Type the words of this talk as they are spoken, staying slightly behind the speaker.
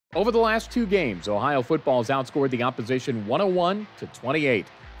Over the last two games, Ohio football has outscored the opposition 101-28.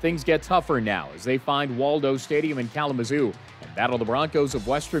 Things get tougher now as they find Waldo Stadium in Kalamazoo and battle the Broncos of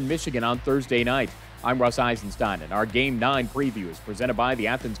Western Michigan on Thursday night. I'm Russ Eisenstein, and our Game 9 preview is presented by the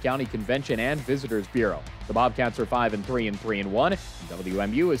Athens County Convention and Visitors Bureau. The Bobcats are 5-3 and 3-1, and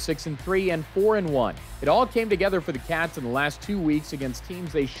WMU is 6-3 and 4-1. It all came together for the Cats in the last 2 weeks against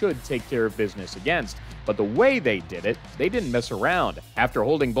teams they should take care of business against. But the way they did it, they didn't mess around. After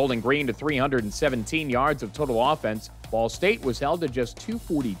holding Bowling Green to 317 yards of total offense, Ball State was held to just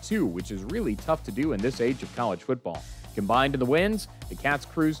 242, which is really tough to do in this age of college football. Combined in the wins, the Cats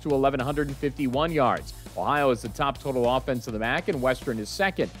cruised to 1,151 yards. Ohio is the top total offense of the MAC, and Western is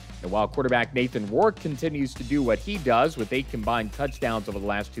second. And while quarterback Nathan Rourke continues to do what he does with 8 combined touchdowns over the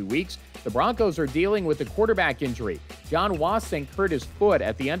last 2 weeks, the Broncos are dealing with a quarterback injury. John Wassink hurt his foot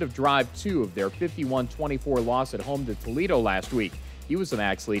at the end of Drive 2 of their 51-24 loss at home to Toledo last week. He was the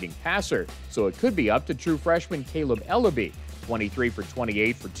MAC's leading passer, so it could be up to true freshman Caleb Ellaby. 23 for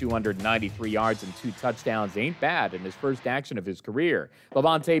 28 for 293 yards and 2 touchdowns ain't bad in his first action of his career.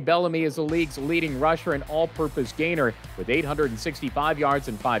 Levante Bellamy is the league's leading rusher and all-purpose gainer with 865 yards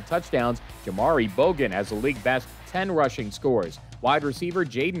and 5 touchdowns. Jamari Bogan has the league best 10 rushing scores. Wide receiver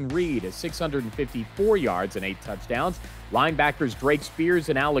Jaden Reed has 654 yards and 8 touchdowns. Linebackers Drake Spears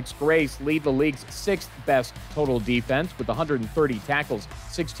and Alex Grace lead the league's 6th best total defense with 130 tackles,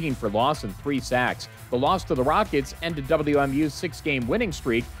 16 for loss, and 3 sacks. The loss to the Rockets ended WMU's 6-game winning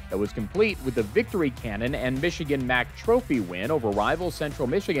streak that was complete with the victory cannon and Michigan MAC Trophy win over rival Central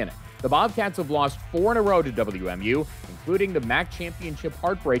Michigan. The Bobcats have lost 4 in a row to WMU, including the MAC Championship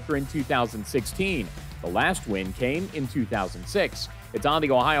heartbreaker in 2016. The last win came in 2006. It's on the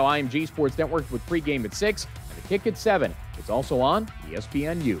Ohio IMG Sports Network with pregame at 6 and the kick at 7. It's also on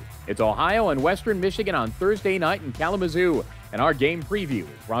ESPNU. It's Ohio and Western Michigan on Thursday night in Kalamazoo. And our game preview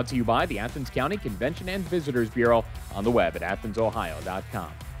is brought to you by the Athens County Convention and Visitors Bureau on the web at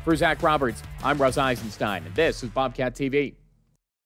AthensOhio.com. For Zach Roberts, I'm Russ Eisenstein, and this is Bobcat TV.